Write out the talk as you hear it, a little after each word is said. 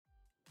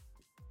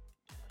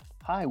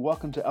Hi,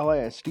 welcome to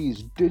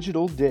LISD's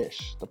Digital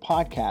Dish, the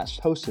podcast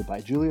hosted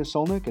by Julia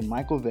Solnick and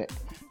Michael Vick,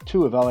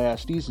 two of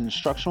LISD's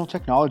instructional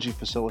technology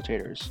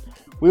facilitators.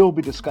 We will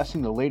be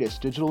discussing the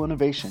latest digital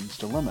innovations,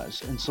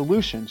 dilemmas, and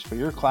solutions for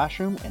your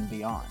classroom and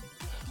beyond.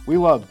 We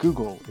love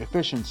Google,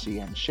 efficiency,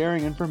 and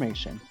sharing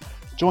information.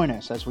 Join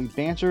us as we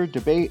banter,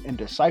 debate, and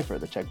decipher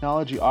the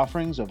technology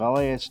offerings of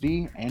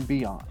LISD and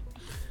beyond.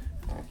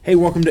 Hey,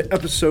 welcome to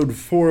episode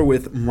 4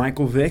 with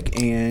Michael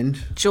Vick and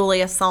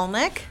Julia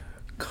Solnick.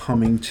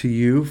 Coming to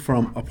you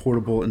from a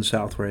portable in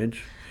Southridge.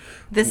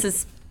 This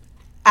is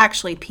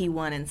actually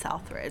P1 in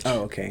Southridge.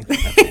 Oh, okay.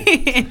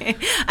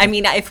 I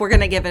mean, if we're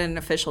going to give it an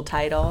official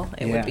title,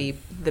 it would be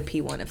the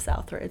P1 of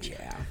Southridge.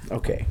 Yeah.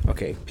 Okay.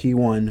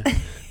 P1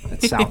 at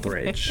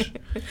Southridge.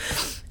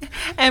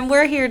 And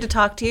we're here to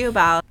talk to you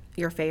about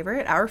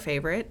our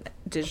favorite,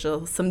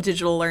 some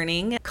digital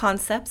learning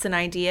concepts and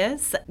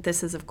ideas.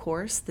 This is, of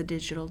course, the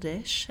Digital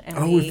Dish.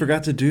 And we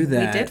forgot to do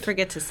that. We did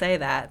forget to say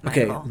that,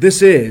 Michael. Okay,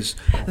 this is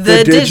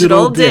the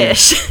Digital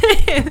Dish.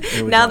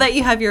 Now that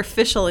you have your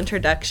official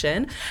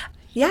introduction,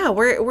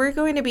 we're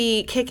going to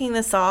be kicking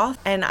this off,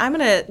 and I'm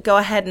going to go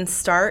ahead and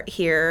start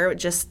here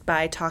just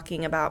by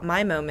talking about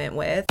my moment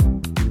with.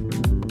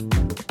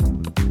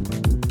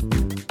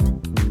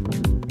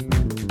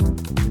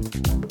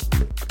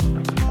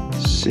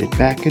 Sit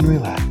back and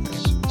relax.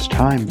 It's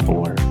time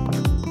for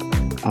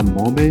a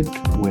moment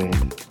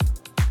with.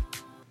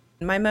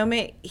 My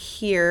moment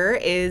here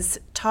is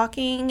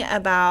talking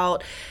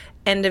about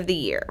end of the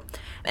year.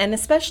 And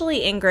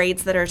especially in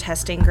grades that are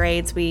testing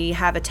grades, we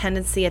have a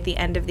tendency at the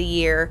end of the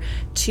year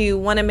to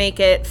want to make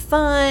it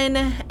fun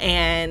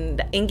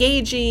and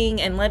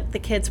engaging and let the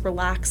kids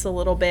relax a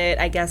little bit,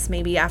 I guess,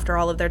 maybe after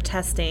all of their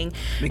testing.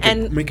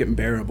 Make it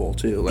bearable,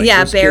 too.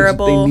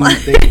 Bearable.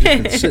 They've just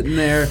been sitting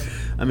there.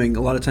 I mean,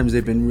 a lot of times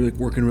they've been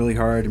working really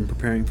hard and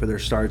preparing for their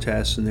STAR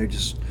tests, and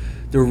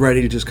they're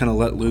ready to just kind of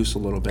let loose a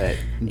little bit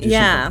and do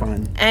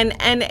something fun.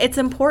 And it's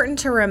important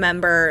to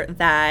remember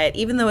that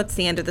even though it's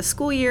the end of the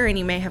school year and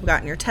you may have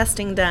gotten your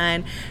testing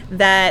done,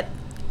 that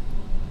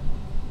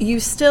you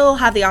still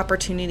have the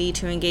opportunity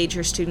to engage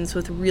your students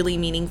with really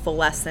meaningful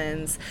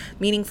lessons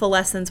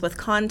with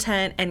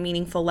content, and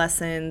meaningful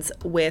lessons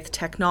with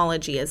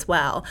technology as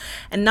well.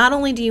 And not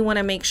only do you want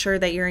to make sure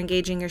that you're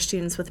engaging your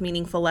students with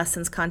meaningful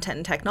lessons, content,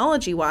 and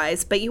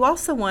technology-wise, but you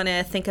also want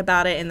to think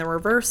about it in the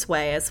reverse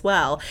way as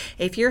well.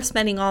 If you're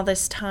spending all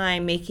this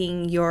time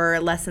making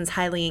your lessons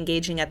highly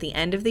engaging at the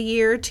end of the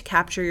year to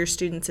capture your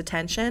students'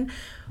 attention,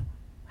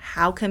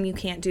 how come you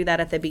can't do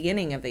that at the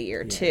beginning of the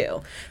year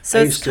too?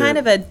 So it's kind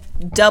of a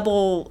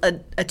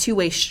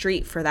two-way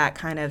street for that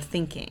kind of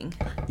thinking.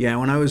 Yeah,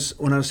 when I was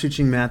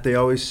teaching math, they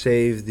always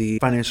save the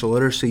financial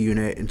literacy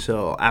unit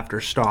until after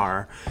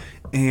STAR.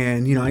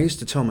 And I used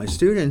to tell my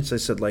students, I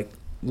said,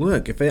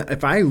 look,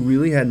 if I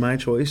really had my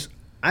choice,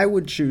 I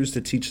would choose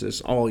to teach this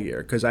all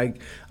year, because I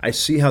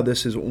see how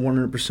this is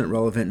 100%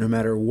 relevant no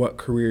matter what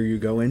career you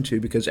go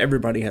into, because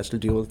everybody has to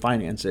deal with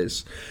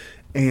finances.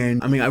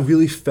 And I mean, I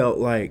really felt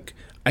like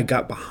I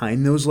got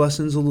behind those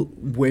lessons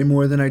way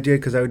more than I did,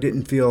 because I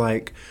didn't feel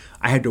like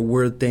I had to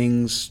word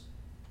things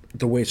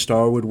the way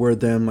STAR would word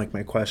them, like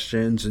my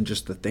questions and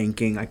just the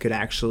thinking. I could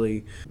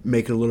actually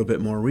make it a little bit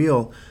more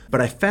real.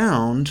 But I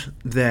found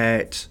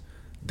that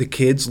the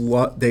kids,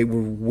 they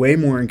were way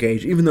more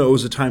engaged, even though it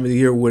was a time of the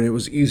year when it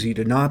was easy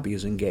to not be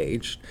as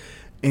engaged.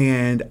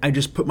 And I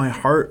just put my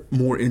heart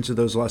more into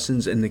those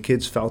lessons, and the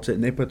kids felt it,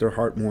 and they put their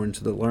heart more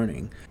into the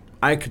learning.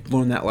 I could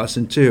learn that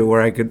lesson too,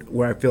 where I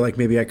feel like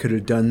maybe I could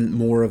have done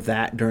more of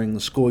that during the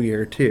school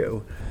year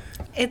too.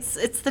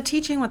 It's the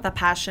teaching with a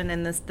passion,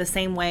 in the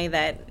same way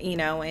that,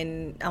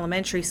 in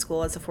elementary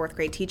school as a 4th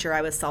grade teacher,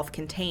 I was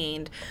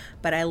self-contained,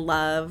 but I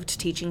loved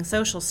teaching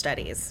social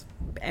studies.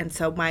 And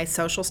so my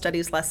social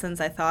studies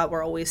lessons, I thought,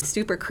 were always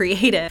super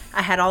creative.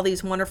 I had all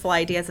these wonderful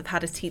ideas of how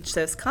to teach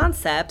those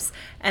concepts,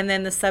 and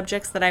then the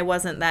subjects that I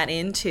wasn't that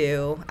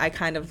into, I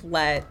kind of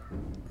let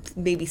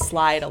maybe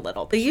slide a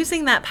little. But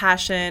using that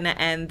passion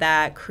and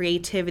that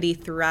creativity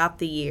throughout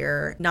the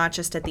year, not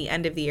just at the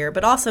end of the year,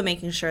 but also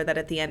making sure that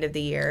at the end of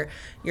the year,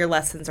 your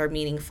lessons are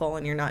meaningful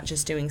and you're not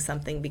just doing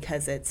something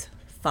because it's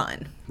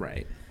fun.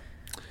 Right.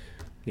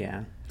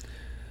 Yeah.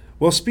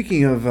 Well,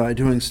 speaking of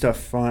doing stuff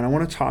fun, I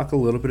want to talk a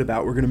little bit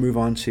about, we're going to move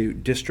on to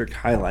District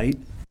Highlight.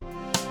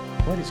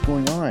 What is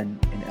going on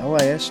in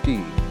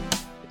LISD?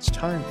 It's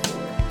time for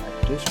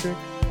a District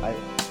Highlight.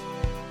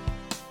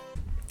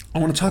 I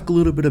want to talk a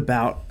little bit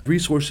about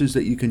resources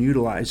that you can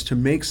utilize to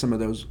make some of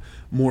those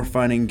more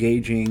fun,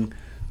 engaging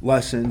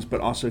lessons, but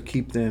also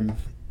keep them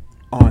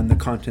on the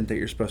content that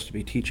you're supposed to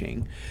be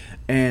teaching.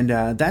 And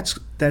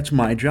that's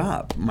my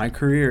job. My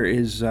career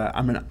is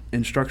I'm an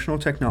instructional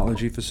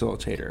technology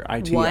facilitator,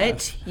 ITF.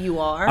 What? You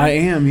are? I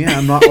am, yeah.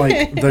 I'm not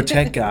like the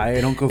tech guy. I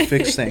don't go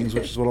fix things,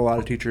 which is what a lot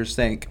of teachers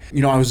think.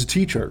 I was a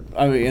teacher,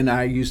 and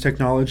I use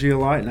technology a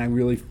lot, and I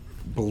really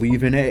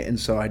believe in it, and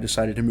so I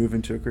decided to move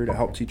into a career to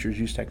help teachers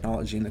use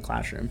technology in the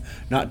classroom,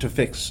 not to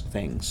fix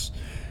things.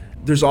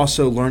 There's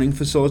also learning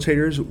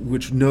facilitators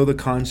which know the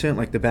content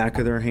like the back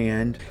of their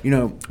hand.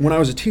 When I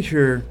was a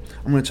teacher,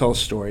 I'm going to tell a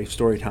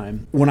story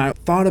time. When I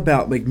thought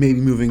about like maybe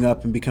moving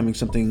up and becoming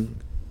something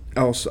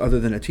else other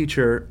than a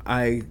teacher,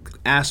 I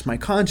asked my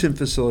content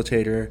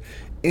facilitator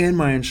and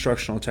my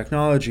instructional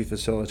technology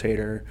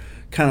facilitator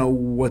kind of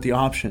what the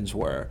options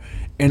were.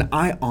 And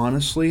I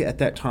honestly, at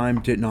that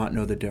time, did not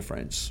know the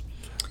difference.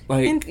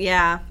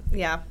 Yeah.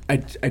 I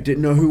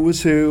didn't know who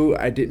was who.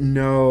 I didn't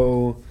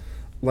know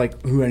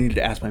like who I needed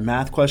to ask my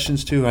math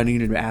questions to. I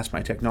needed to ask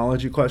my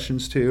technology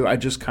questions to. I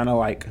just kind of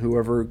like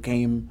whoever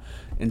came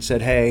and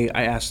said, "Hey,"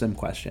 I asked them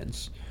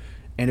questions,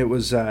 and it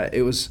was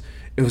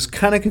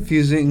kind of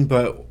confusing,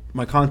 but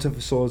my content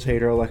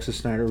facilitator Alexis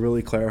Snyder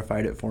really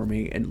clarified it for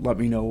me and let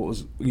me know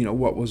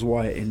what was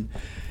what. And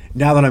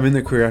now that I'm in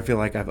the career,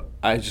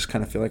 I just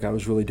kind of feel like I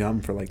was really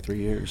dumb for like 3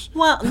 years.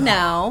 Well,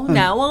 no.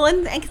 Well,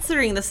 and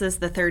considering this is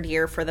the third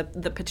year for the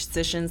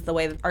positions the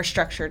way they are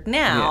structured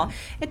now,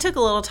 It took a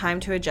little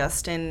time to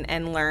adjust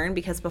and learn,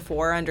 because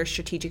before, under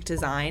strategic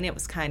design, it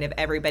was kind of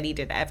everybody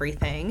did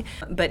everything.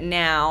 But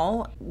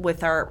now,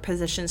 with our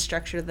positions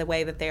structured the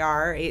way that they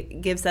are,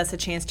 it gives us a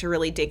chance to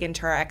really dig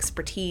into our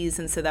expertise,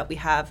 and so that we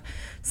have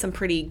some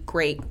pretty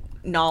great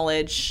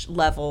knowledge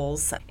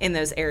levels in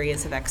those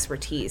areas of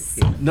expertise.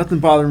 Nothing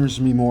bothers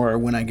me more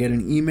when I get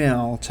an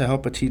email to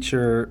help a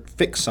teacher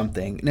fix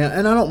something. Now,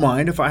 and I don't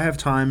mind if I have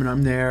time and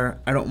I'm there.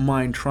 I don't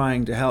mind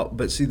trying to help.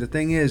 But see, the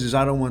thing is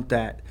I don't want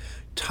that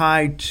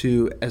tied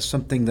to as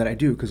something that I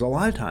do, because a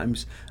lot of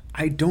times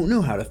I don't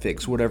know how to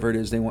fix whatever it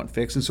is they want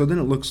fixed, and so then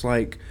it looks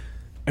like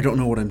I don't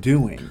know what I'm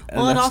doing,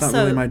 and that's not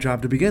really my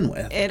job to begin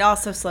with. It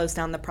also slows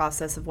down the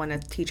process of when a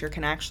teacher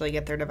can actually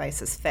get their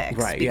devices fixed,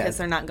 right? Because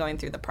they're not going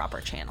through the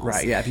proper channels,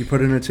 right? Yeah, if you put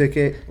in a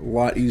ticket, a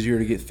lot easier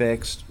to get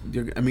fixed.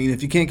 I mean,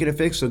 if you can't get it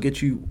fixed, they'll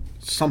get you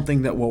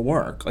something that will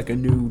work, like a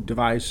new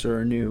device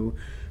or a new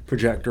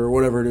projector or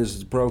whatever it is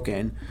that's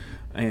broken,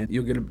 and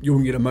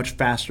you'll get a much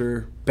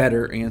faster,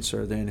 better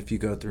answer than if you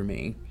go through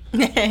me.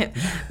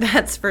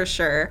 That's for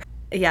sure.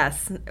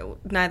 Yes,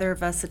 neither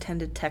of us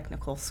attended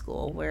technical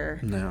school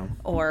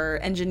or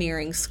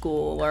engineering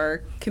school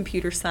or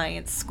computer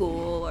science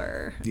school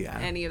or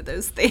any of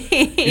those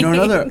things.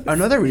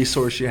 Another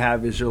resource you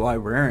have is your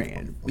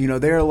librarian.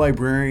 They're a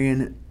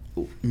librarian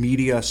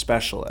media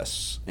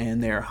specialists,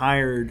 and they're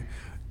hired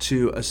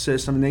to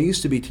assist. I mean, they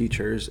used to be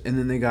teachers, and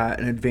then they got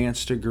an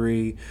advanced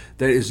degree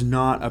that is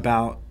not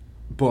about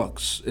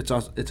books.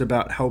 It's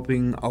about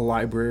helping a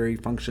library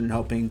function,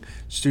 helping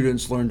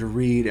students learn to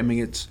read. I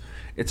mean,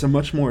 it's a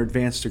much more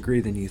advanced degree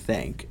than you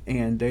think,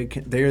 and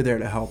they are there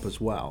to help as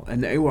well.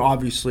 And they were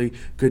obviously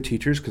good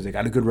teachers because they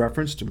got a good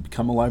reference to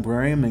become a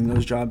librarian, and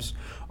those jobs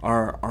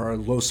are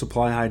low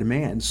supply, high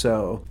demand.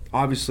 So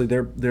obviously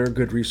they're a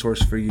good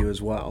resource for you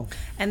as well.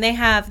 And they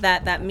have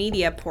that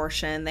media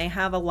portion. They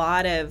have a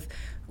lot of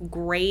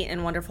great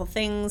and wonderful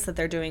things that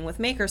they're doing with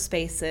maker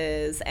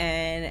spaces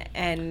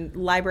and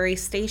library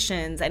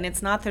stations, and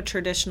it's not the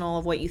traditional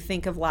of what you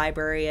think of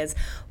library as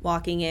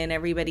walking in,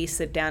 everybody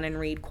sit down and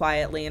read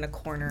quietly in a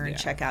corner and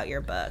check out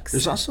your books.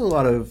 There's also a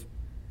lot of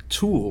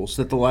tools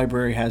that the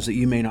library has that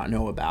you may not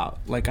know about.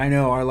 Like, I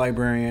know our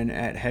librarian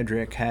at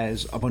Hedrick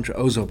has a bunch of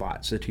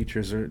Ozobots that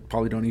teachers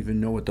probably don't even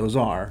know what those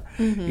are.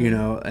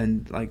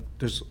 And like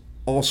there's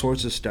all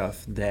sorts of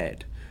stuff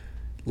that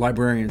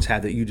librarians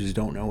have that you just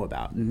don't know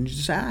about, and you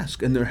just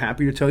ask, and they're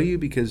happy to tell you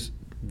because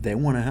they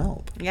want to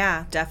help.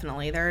 Yeah,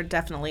 definitely. They're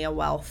definitely a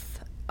wealth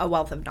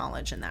of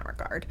knowledge in that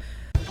regard.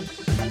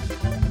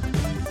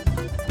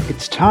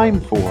 It's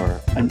time for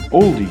an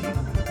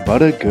oldie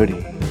but a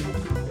goodie.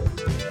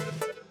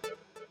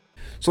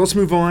 So let's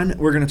move on.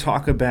 We're going to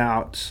talk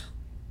about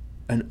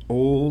an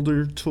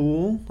older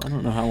tool. I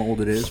don't know how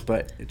old it is,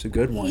 but it's a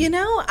good one.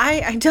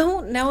 I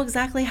don't know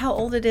exactly how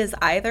old it is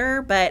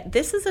either, but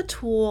this is a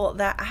tool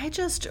that I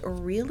just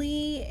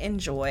really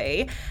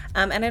enjoy.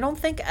 And I don't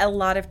think a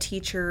lot of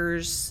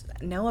teachers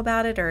know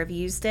about it or have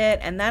used it,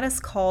 and that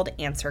is called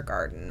Answer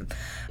Garden.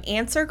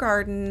 Answer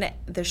Garden,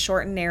 the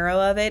short and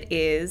narrow of it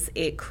is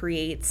it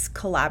creates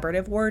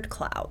collaborative word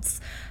clouds.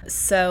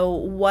 So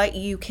what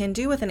you can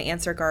do with an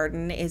Answer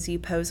Garden is you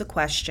pose a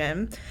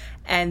question,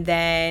 and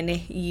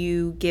then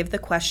you give the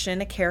question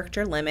a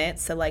character limit,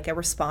 so like a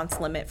response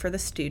limit for the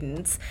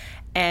students,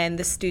 and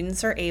the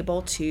students are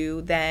able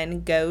to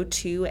then go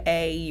to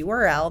a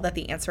URL that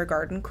the Answer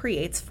Garden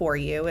creates for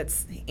you.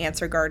 It's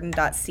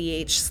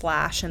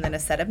answergarden.ch/ and then a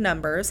set of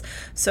numbers,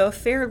 so a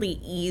fairly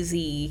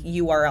easy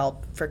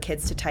URL for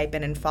kids to type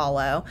in and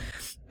follow.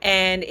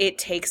 And it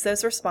takes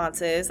those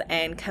responses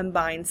and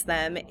combines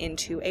them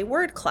into a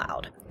word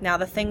cloud. Now,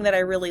 the thing that I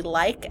really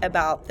like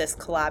about this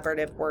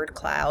collaborative word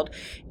cloud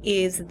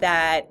is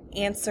that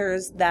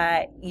answers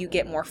that you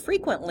get more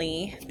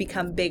frequently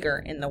become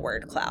bigger in the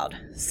word cloud.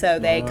 So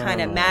they kind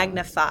of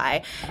magnify,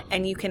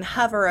 and you can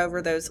hover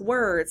over those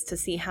words to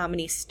see how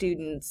many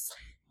students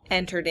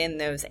entered in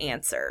those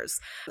answers.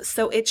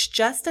 So it's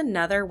just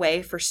another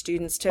way for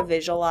students to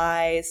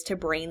visualize, to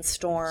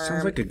brainstorm.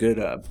 Sounds like a good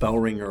bell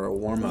ringer or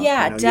warm up.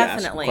 Yeah,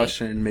 definitely. You ask a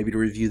question maybe to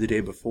review the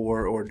day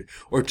before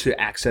or to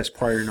access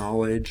prior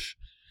knowledge.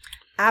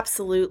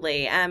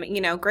 Absolutely.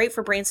 Great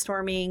for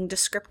brainstorming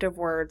descriptive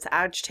words,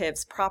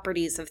 adjectives,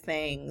 properties of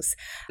things.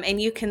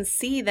 And you can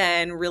see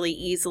then really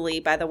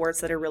easily by the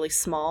words that are really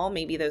small,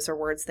 maybe those are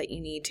words that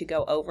you need to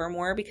go over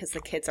more because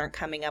the kids aren't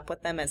coming up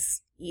with them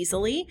as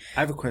easily. I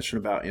have a question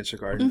about Answer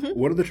Garden.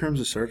 What are the terms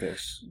of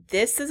service?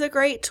 This is a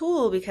great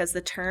tool because the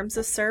terms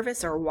of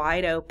service are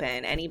wide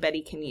open.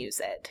 Anybody can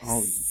use it.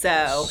 Oh,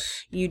 so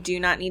you do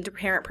not need to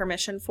parent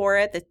permission for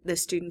it. The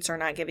students are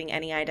not giving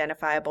any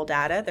identifiable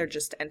data. They're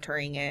just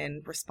entering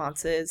in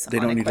responses. They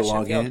don't need to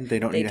log in. They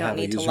don't need to have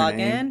a username. Log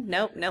in.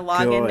 Nope, no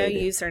login, no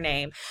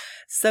username.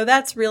 So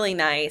that's really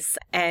nice.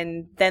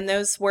 And then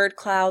those word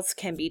clouds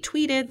can be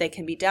tweeted, they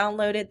can be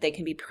downloaded, they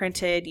can be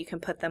printed. You can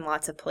put them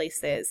lots of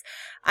places.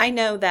 I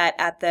know that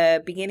at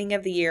the beginning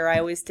of the year, I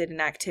always did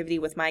an activity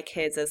with my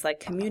kids as like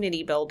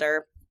community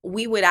builder.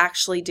 We would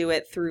actually do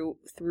it through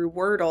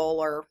Wordle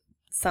or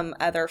some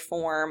other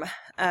form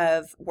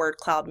of word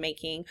cloud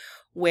making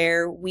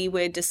where we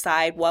would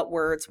decide what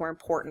words were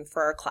important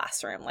for our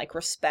classroom, like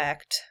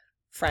respect,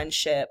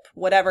 friendship,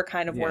 whatever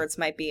kind of words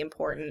might be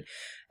important.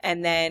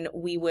 And then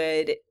we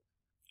would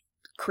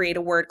create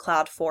a word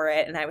cloud for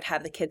it, and I would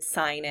have the kids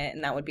sign it,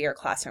 and that would be our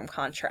classroom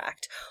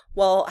contract.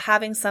 Well,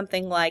 having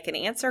something like an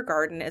Answer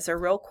Garden is a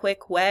real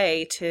quick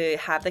way to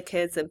have the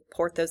kids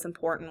import those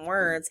important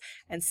words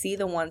and see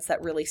the ones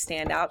that really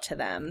stand out to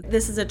them.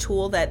 This is a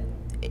tool that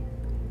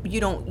you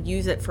don't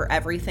use it for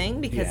everything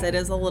because it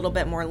is a little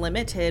bit more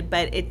limited,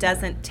 but it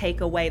doesn't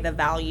take away the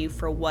value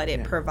for what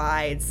it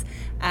provides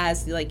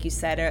as, like you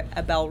said,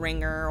 a bell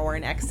ringer or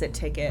an exit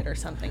ticket or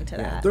something to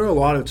that. There are a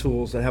lot of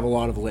tools that have a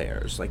lot of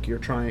layers. Like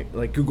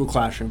like Google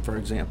Classroom, for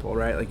example,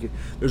 right? Like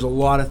there's a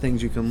lot of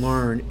things you can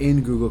learn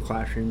in Google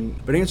Classroom.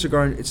 But Answer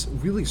Garden, it's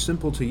really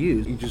simple to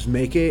use. You just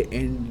make it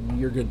and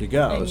you're good to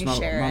go. And it's you not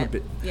share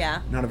it.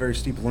 Not a very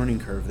steep learning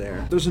curve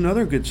there. There's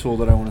another good tool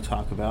that I want to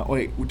talk about.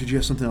 Wait, did you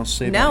have something else to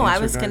say about Answer Garden? No,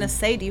 I was going to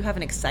say, do you have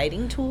an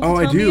exciting tool to tell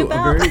me about? Oh, I do.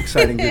 A very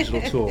exciting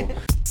digital tool.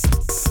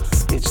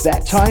 It's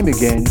that time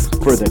again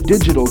for the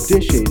Digital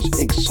Dish's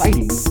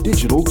exciting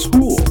digital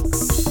tool.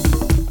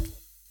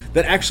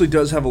 That actually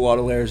does have a lot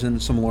of layers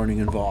and some learning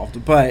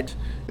involved, but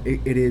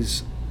it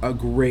is a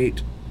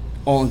great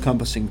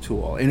all-encompassing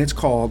tool, and it's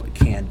called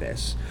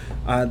Canvas.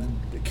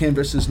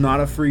 Canvas is not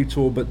a free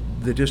tool, but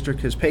the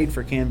district has paid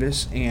for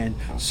Canvas, and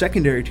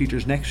secondary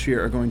teachers next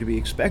year are going to be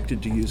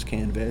expected to use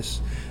Canvas.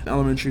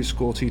 Elementary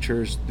school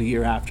teachers the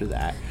year after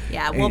that.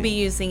 Yeah, we'll be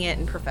using it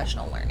in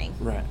professional learning.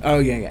 Right. Oh,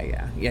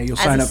 yeah. You'll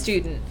sign up as a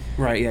student.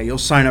 Right. Yeah, you'll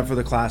sign up for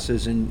the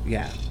classes, and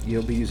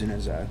you'll be using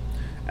it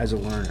as a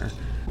learner.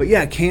 But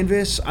yeah,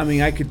 Canvas. I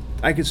mean, I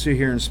could sit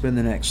here and spend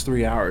the next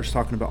 3 hours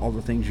talking about all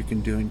the things you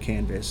can do in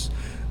Canvas.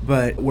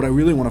 But what I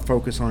really want to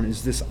focus on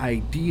is this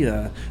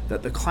idea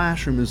that the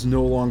classroom is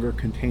no longer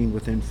contained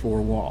within four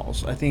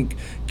walls. I think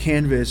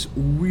Canvas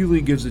really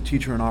gives the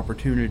teacher an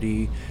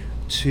opportunity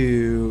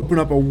to open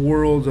up a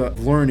world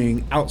of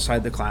learning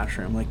outside the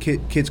classroom. Like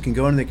kids can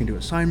go in and they can do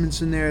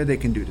assignments in there, they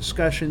can do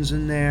discussions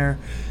in there.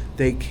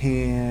 They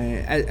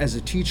can, as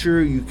a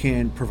teacher, you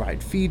can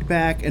provide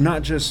feedback, and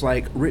not just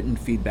like written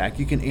feedback.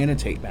 You can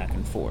annotate back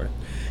and forth.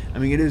 I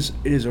mean, it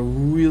is a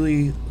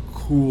really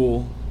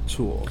cool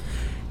tool.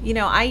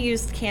 I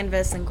used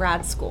Canvas in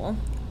grad school.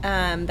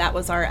 That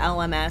was our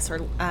LMS, or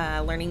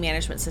Learning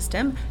Management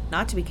System,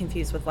 not to be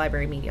confused with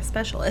Library Media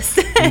Specialist.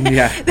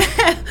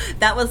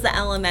 That was the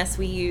LMS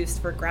we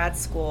used for grad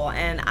school,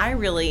 and I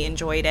really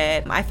enjoyed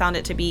it. I found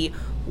it to be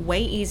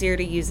way easier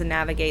to use and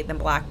navigate than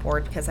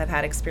Blackboard because I've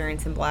had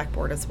experience in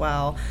Blackboard as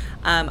well.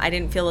 I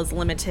didn't feel as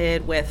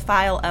limited with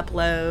file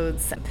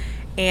uploads.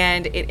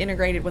 And it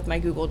integrated with my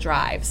Google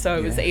Drive. So I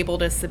was able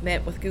to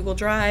submit with Google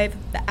Drive.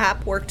 The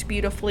app worked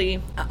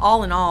beautifully.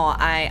 All in all,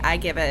 I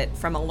give it,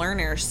 from a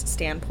learner's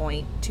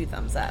standpoint, 2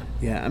 thumbs up.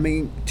 Yeah, I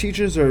mean,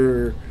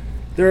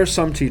 there are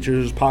some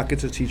teachers,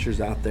 pockets of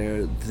teachers out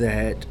there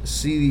that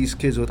see these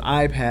kids with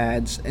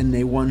iPads and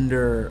they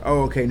wonder,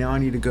 oh, okay, now I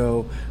need to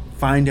go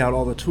find out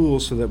all the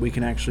tools so that we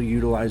can actually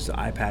utilize the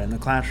iPad in the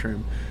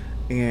classroom.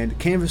 And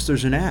Canvas,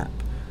 there's an app.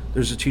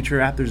 There's a teacher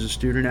app, there's a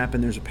student app,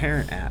 and there's a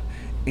parent app.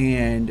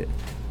 And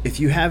if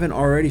you haven't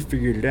already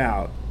figured it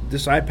out,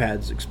 this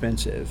iPad's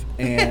expensive,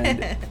 and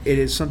it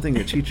is something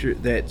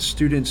that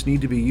students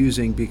need to be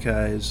using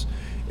because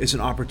it's an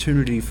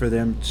opportunity for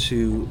them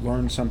to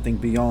learn something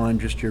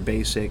beyond just your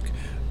basic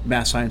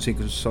math, science,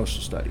 English,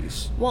 social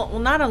studies. Well,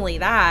 not only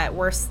that,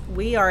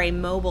 we are a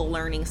mobile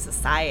learning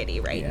society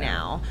right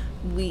now.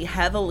 We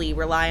heavily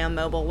rely on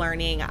mobile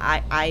learning.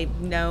 I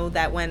know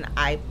that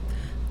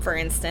for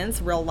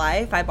instance, real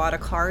life, I bought a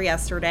car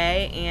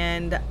yesterday,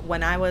 and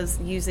when I was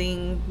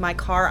using my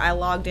car, I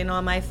logged in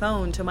on my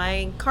phone to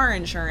my car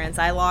insurance.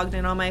 I logged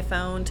in on my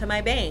phone to my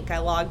bank. I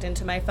logged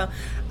into my phone.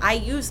 I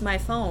used my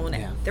phone.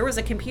 Yeah. There was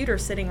a computer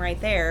sitting right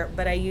there,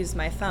 but I used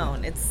my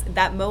phone. It's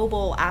that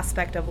mobile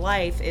aspect of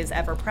life is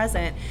ever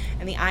present,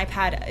 and the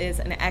iPad is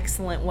an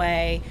excellent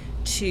way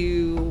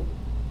to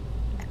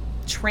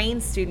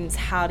train students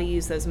how to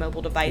use those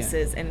mobile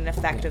devices in an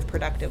effective,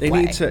 productive They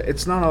way. need to,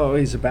 it's not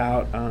always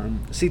about,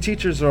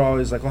 teachers are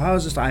always like, well, how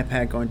is this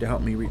iPad going to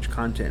help me reach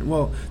content?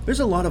 Well, there's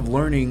a lot of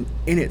learning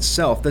in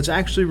itself that's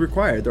actually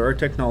required. There are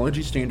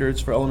technology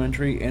standards for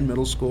elementary and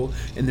middle school,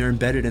 and they're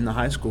embedded in the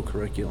high school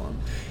curriculum.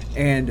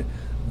 And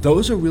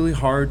those are really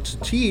hard to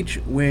teach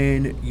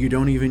when you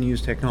don't even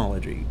use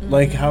technology.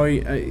 Like how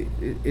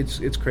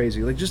it's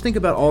crazy. Like just think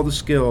about all the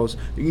skills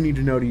that you need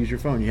to know to use your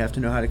phone. You have to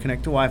know how to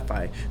connect to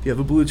Wi-Fi. If you have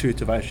a Bluetooth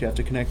device, you have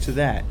to connect to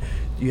that.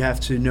 You have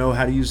to know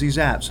how to use these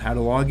apps, how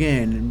to log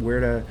in, and where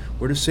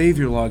to save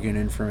your login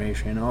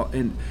information.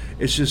 And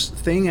it's just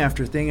thing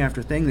after thing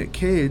after thing that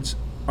kids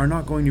are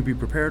not going to be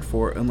prepared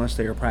for unless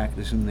they are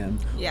practicing them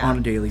on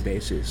a daily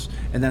basis.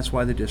 And that's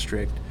why the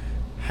district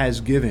has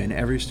given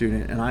every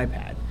student an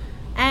iPad.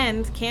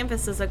 And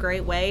Canvas is a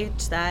great way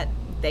that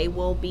they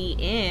will be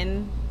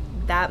in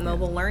that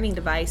mobile learning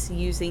device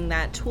using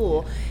that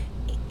tool.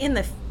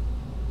 In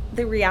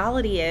the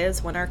reality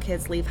is, when our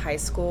kids leave high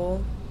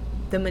school,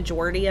 the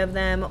majority of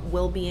them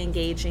will be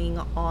engaging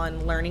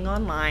on learning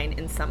online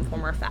in some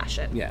form or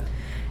fashion. Yeah.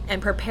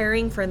 And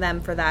preparing for them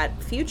for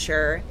that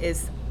future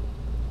is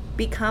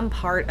become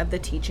part of the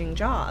teaching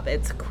job.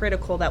 It's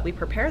critical that we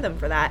prepare them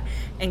for that,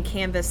 and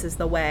Canvas is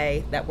the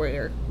way that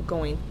we're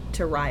going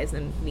to rise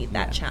and meet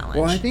that challenge.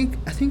 Well, I think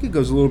it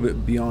goes a little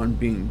bit beyond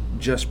being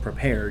just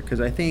prepared,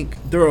 because I think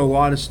there are a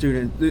lot of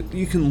students that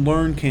you can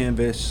learn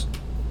Canvas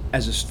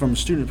from a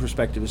student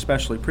perspective,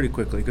 especially pretty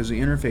quickly, because the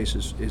interface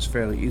is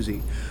fairly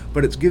easy.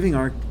 But it's giving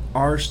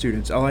our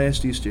students,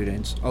 LISD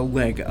students, a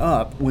leg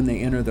up when they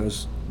enter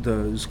those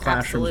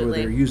classrooms where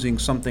they're using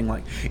something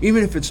like,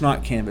 even if it's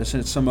not Canvas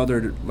and it's some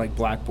other like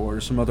Blackboard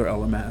or some other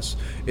LMS,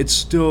 it's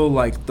still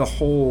like the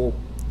whole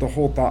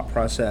thought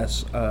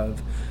process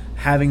of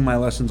having my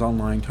lessons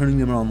online, turning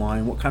them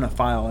online, what kind of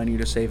file I need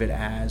to save it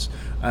as,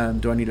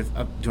 do I need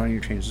to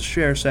change the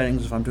share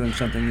settings if I'm doing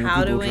something in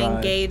how Google to Drive?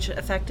 Engage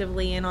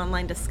effectively in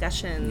online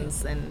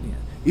discussions. And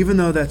even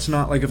though that's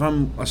not, like if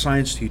I'm a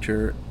science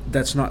teacher,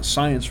 that's not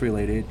science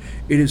related,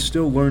 it is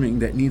still learning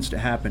that needs to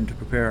happen to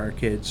prepare our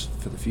kids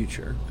for the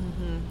future.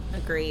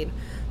 Agreed.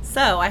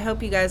 So I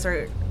hope you guys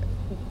are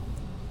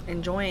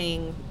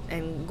enjoying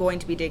and going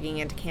to be digging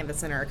into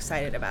Canvas and are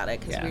excited about it,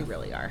 because we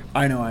really are.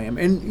 I know I am.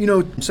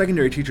 And,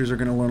 secondary teachers are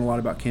going to learn a lot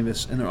about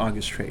Canvas in their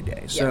August trade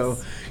day. So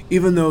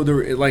even though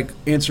like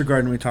Answer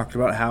Garden, we talked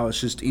about how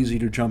it's just easy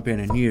to jump in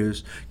and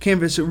use,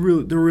 Canvas, there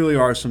really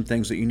are some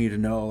things that you need to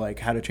know, like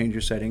how to change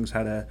your settings,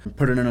 how to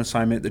put in an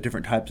assignment, the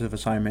different types of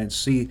assignments.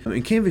 See,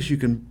 in Canvas, you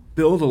can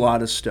build a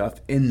lot of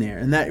stuff in there,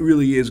 and that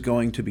really is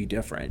going to be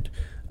different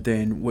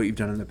than what you've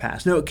done in the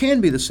past. Now, it can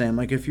be the same.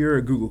 Like if you're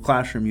a Google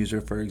Classroom user,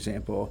 for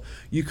example,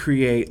 you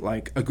create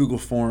like a Google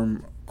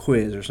Form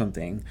quiz or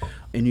something,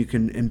 and you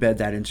can embed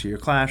that into your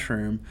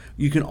classroom.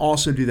 You can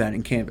also do that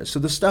in Canvas. So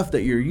the stuff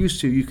that you're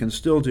used to, you can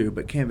still do,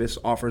 but Canvas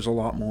offers a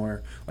lot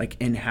more like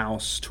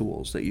in-house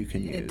tools that you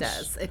can use.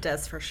 It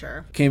does for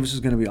sure. Canvas is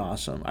going to be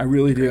awesome. I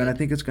really do, and I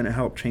think it's going to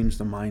help change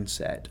the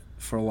mindset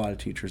for a lot of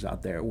teachers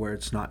out there, where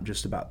it's not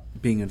just about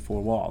being in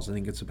four walls. I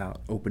think it's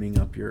about opening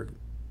up your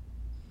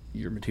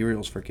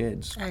materials for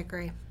kids. I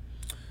agree.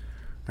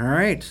 All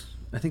right.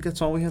 I think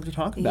that's all we have to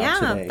talk about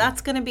today. Yeah,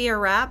 that's going to be a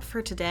wrap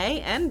for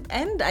today, and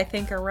I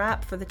think a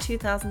wrap for the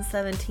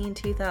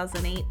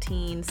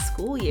 2017-2018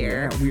 school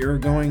year. Yeah, we are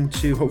going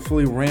to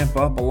hopefully ramp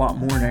up a lot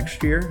more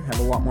next year, have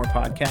a lot more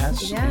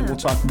podcasts, and we'll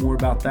talk more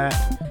about that.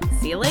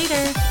 See you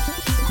later.